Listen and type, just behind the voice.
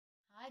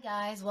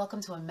Guys,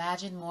 welcome to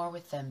Imagine More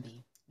with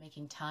Themby,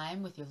 making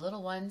time with your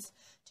little ones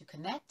to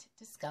connect,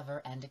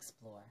 discover, and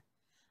explore.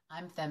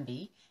 I'm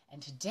Themby, and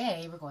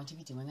today we're going to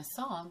be doing a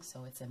song,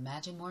 so it's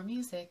Imagine More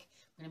music.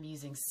 We're going to be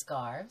using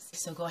scarves,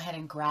 so go ahead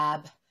and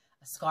grab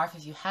a scarf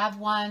if you have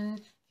one.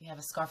 If you have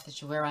a scarf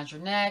that you wear around your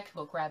neck,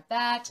 go grab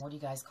that. What do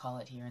you guys call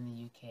it here in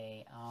the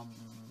UK?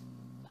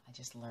 I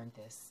just learned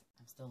this.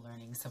 I'm still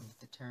learning some of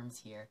the terms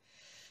here.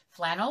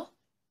 Flannel.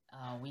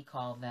 We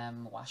call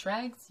them wash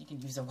rags. You can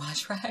use a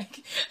wash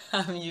rag.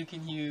 You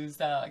can use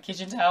a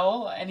kitchen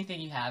towel, anything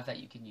you have that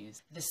you can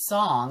use. The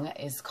song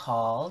is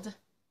called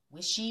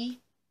Wishy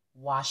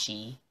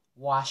Washy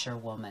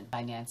Washerwoman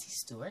by Nancy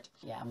Stewart.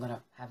 Yeah, I'm going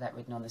to have that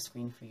written on the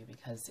screen for you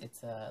because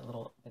it's a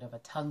little bit of a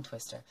tongue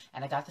twister.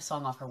 And I got the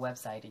song off her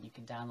website and you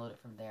can download it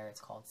from there.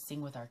 It's called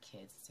Sing With Our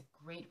Kids. It's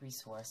a great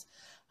resource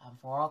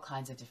for all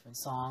kinds of different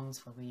songs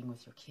for reading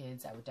with your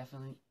kids. I would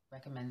definitely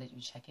recommend that you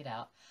check it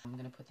out. I'm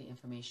going to put the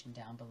information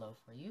down below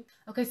for you.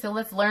 Okay, so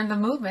let's learn the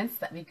movements.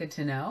 That'd be good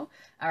to know.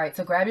 All right,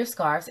 so grab your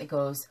scarves. It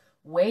goes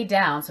way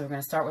down. So we're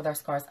going to start with our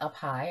scarves up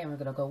high, and we're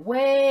going to go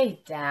way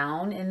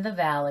down in the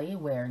valley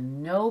where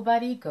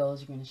nobody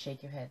goes. You're going to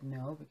shake your head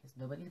no, because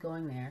nobody's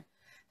going there.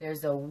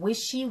 There's a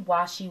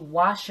wishy-washy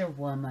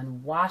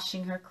washerwoman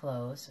washing her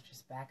clothes. So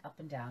just back up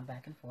and down,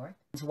 back and forth.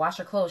 And to wash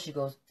her clothes, she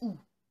goes, ooh,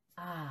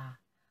 ah,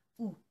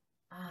 ooh,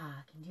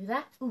 ah. Can you do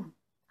that? Ooh,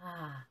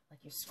 ah, like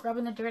you're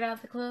scrubbing the dirt out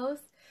of the clothes.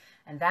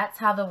 And that's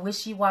how the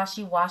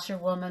wishy-washy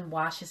washerwoman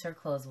washes her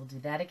clothes. We'll do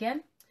that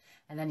again.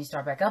 And then you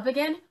start back up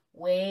again.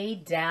 Way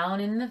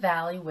down in the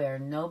valley where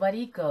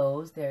nobody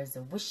goes, there's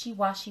a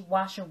wishy-washy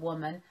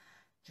washerwoman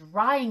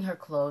drying her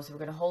clothes. We're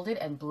going to hold it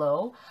and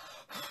blow.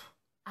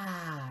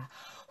 Ah,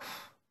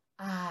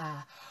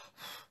 ah,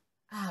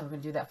 ah. We're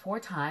going to do that 4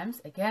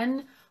 times.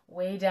 Again,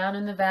 way down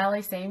in the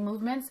valley, same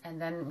movements.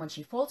 And then when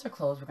she folds her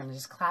clothes, we're going to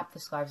just clap the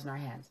scarves in our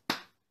hands.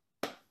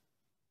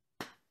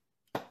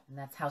 And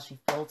that's how she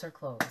folds her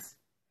clothes.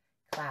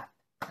 Clap,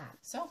 clap.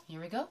 So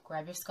here we go.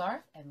 Grab your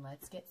scarf and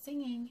let's get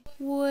singing.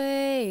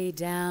 Way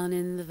down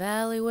in the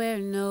valley where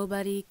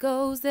nobody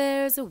goes,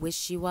 there's a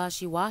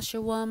wishy-washy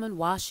washerwoman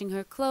washing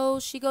her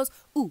clothes. She goes,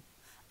 ooh,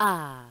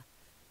 ah,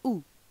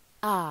 ooh,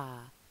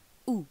 ah,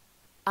 ooh,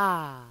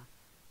 ah,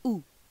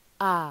 ooh,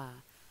 ah.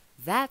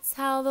 That's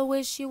how the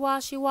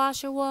wishy-washy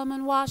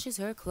washerwoman washes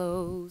her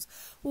clothes.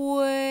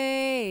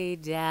 Way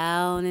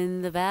down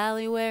in the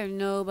valley where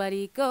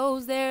nobody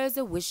goes, there's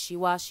a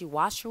wishy-washy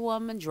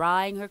washerwoman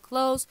drying her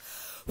clothes.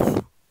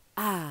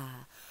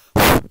 Ah,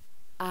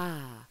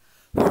 ah,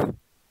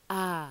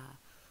 ah,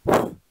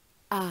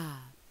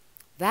 ah.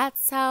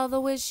 That's how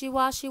the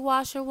wishy-washy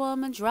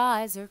washerwoman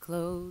dries her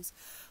clothes.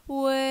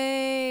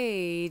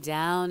 Way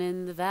down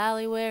in the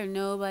valley where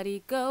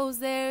nobody goes,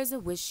 there's a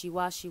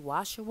wishy-washy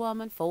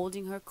washerwoman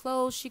folding her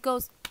clothes. She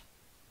goes,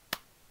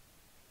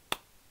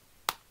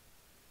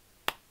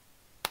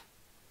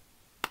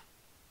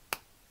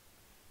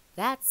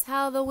 that's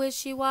how the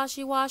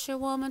wishy-washy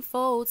washerwoman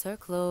folds her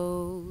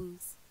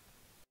clothes.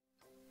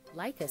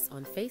 Like us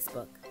on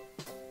Facebook.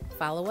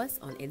 Follow us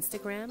on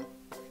Instagram.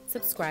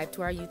 Subscribe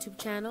to our YouTube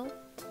channel,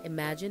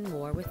 Imagine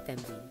More with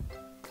Themby.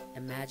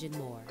 Imagine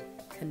More.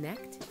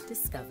 Connect,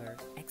 discover,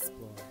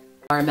 explore.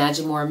 Our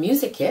Imagine More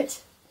music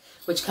kit,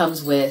 which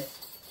comes with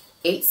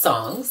 8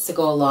 songs to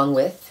go along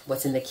with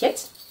what's in the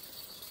kit,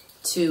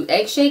 2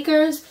 egg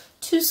shakers,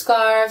 2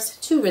 scarves,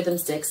 2 rhythm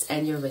sticks,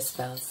 and your wrist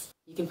bells.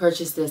 You can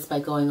purchase this by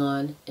going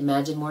on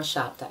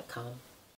imaginemoreshop.com.